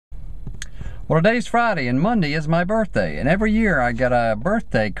Well, today's Friday and Monday is my birthday, and every year I get a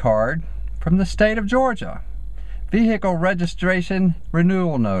birthday card from the state of Georgia. Vehicle registration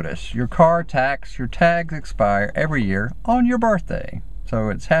renewal notice. Your car tax, your tags expire every year on your birthday. So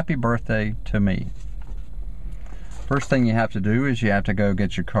it's happy birthday to me. First thing you have to do is you have to go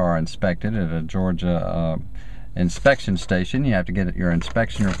get your car inspected at a Georgia inspection station. You have to get your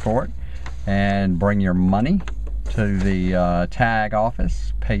inspection report and bring your money to the tag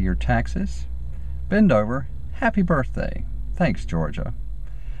office, pay your taxes, bend over, happy birthday. Thanks, Georgia.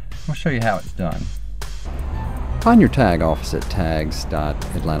 I'll show you how it's done. Find your tag office at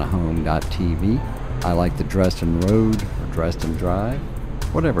tags.atlantahome.tv. I like the Dresden Road or Dresden Drive,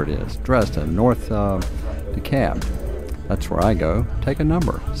 whatever it is. Dresden, North DeKalb. That's where I go. Take a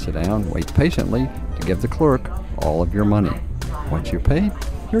number, sit down, wait patiently to give the clerk all of your money. Once you're paid,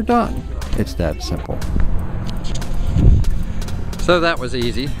 you're done. It's that simple. So that was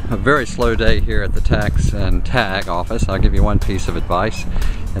easy. A very slow day here at the tax and tag office. I'll give you one piece of advice,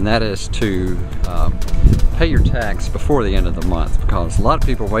 and that is to pay your tax before the end of the month, because a lot of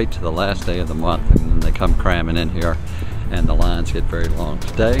people wait to the last day of the month and then they come cramming in here and the lines get very long.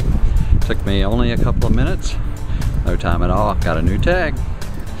 Today took me only a couple of minutes, no time at all. Got a new tag.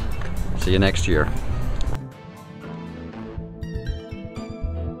 See you next year.